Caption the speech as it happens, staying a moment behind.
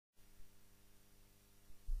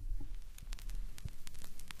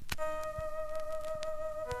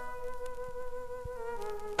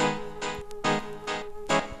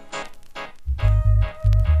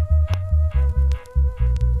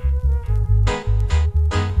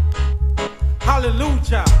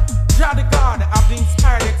Jah the God of the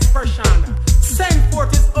inspired expression, send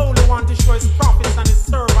forth his Holy One to show his prophets and his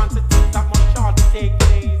servants the things that must shortly take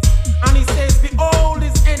place. And he says, behold,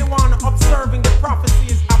 is anyone observing the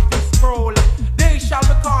prophecies of this scroll? They shall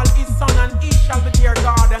be called his son, and he shall be their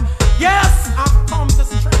God. Yes, I've come to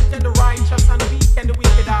strengthen the righteous and weaken the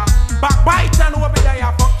wicked. Backbite and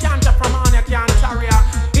Obadiah, for Cantor from Anya can't tarry.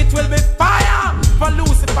 It will be fire for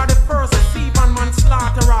Lucifer, the first thief and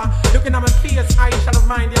manslaughterer. Looking at my face, I shall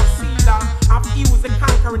remind you of Caesar. I've used the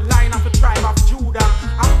conquering line of the tribe of Judah.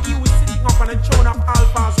 I've used sitting up on the throne of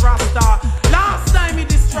Alpha's Rasta. Last time he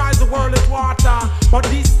destroys the world with water, but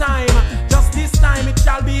this time, just this time, it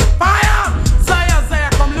shall be fire. Zaya, Zaya,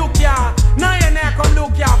 come look ya. Naya, Naya, come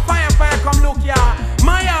look ya. Fire, fire, come look ya.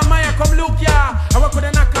 Maya, Maya, come look ya. And we could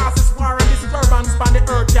not cause this war and disturbance on the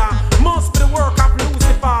earth ya. Must be the work of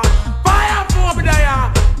Lucifer. Fire for Obadiah.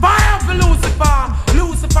 Fire for Lucifer.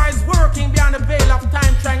 Lucifer is working beyond the veil of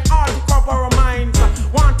time, trying hard to cover our minds.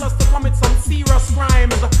 Want us to commit some serious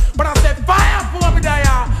crimes. But I said fire for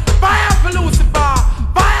Obadiah. Fire for Lucifer.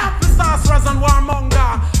 Fire for sorcerers and warmonger.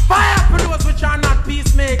 Fire for those which are not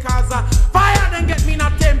peacemakers. Fire then get me in a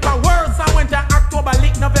temper. Worse, I went to October,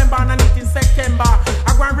 late November, and I need in September.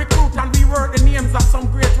 I go and recruit and rework the names of some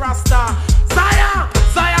great Rasta. Zaya,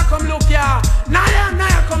 Zaya, come look ya. Naya,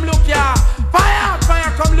 Naya, come look ya. Fire,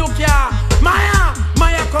 fire, come look ya. Maya,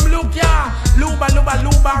 Maya, come look ya. Luba, Luba,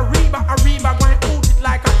 Luba, Reba, Ariba. Go and put it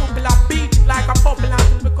like a popular, beat it like a popular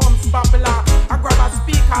until it becomes popular. I grab a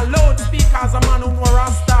speaker, loudspeakers, a man who know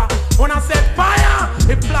Rasta. When I said fire,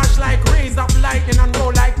 it flash like rays of lightning and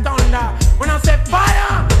roll like thunder. When I said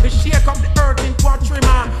fire, it shake up the earth into a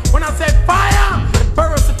trimmer. When I said fire, it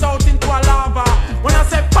burst it out into a lava. When I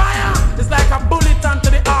said fire, it's like a bullet onto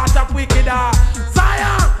the heart of wicked.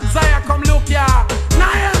 Zaya, Zaya, come look ya.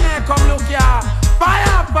 Naya, Naya, come look ya.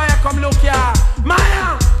 Fire, fire, come look ya.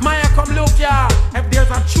 Maya, Maya, come look ya. If there's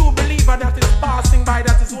a true believer that is passing by,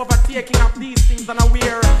 that is overtaking of these things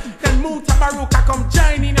unaware, then Muta Baruka come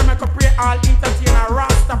join in and make a pray all entertainer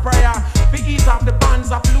Rasta prayer. We ease off the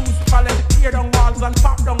bands of Lucifer, let it tear down walls and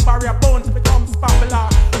pop down barrier bones becomes popular.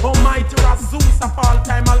 Almighty Zeus of all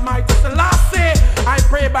time, Almighty Selassie, I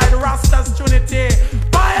pray by the Rasta's Trinity.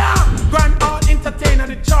 Fire, grant all entertainer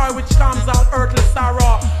the joy which calms all earthly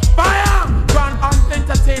sorrow. Fire, grant all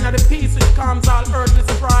entertainer the peace which calms all earthly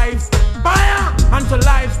strifes. Fire, unto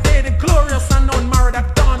life's day the glorious and unmarried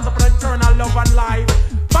that dawns upon eternal love and life.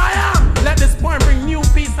 Fire, let this poem bring new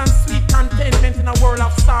peace and sweet contentment in a world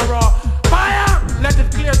of sorrow. Fire, let it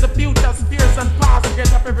clear the future fears and past to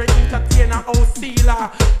get up every entertainer, oh sealer.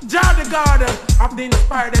 Jah the God of the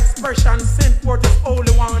inspired expression sent forth his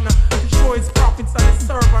Holy One to show his prophets and his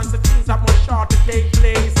servants the things that must shortly take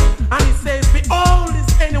place. And he says, behold, is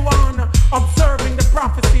anyone observing the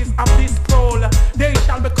prophecies of this scroll? They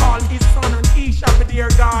shall be called his son, and he shall be their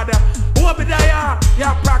God. Obadiah,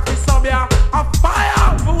 yeah, practice of ya. A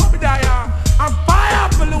fire for Obadiah, a fire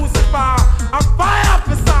for Lucifer, a fire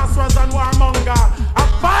for sorcerers and warmonger, a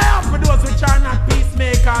fire for those which are not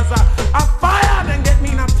peacemakers, a fire then get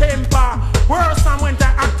me in a temper. Worse, I went to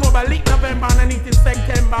October, late November, and I need in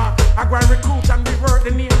September. I go and recruit and revert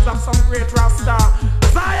the names of some great Rasta.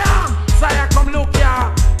 Zaya, Zaya, come look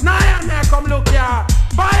ya. Naya, Naya, come look ya.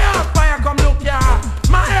 Fire, fire, come look ya.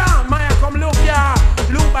 Maya, Maya, come look ya.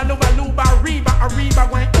 Luba, Luba, Luba, Reba, Ariba.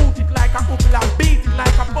 Go and put it like a popular, beat it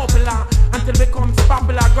like a popular until it becomes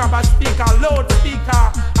popular. Grab a speaker,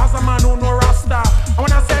 loudspeaker, as a man who know Rasta. And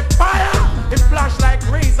when I say fire, it flash like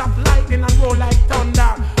rays of lightning and roll like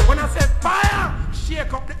thunder. When I say fire,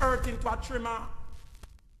 shake up the earth into a trimmer.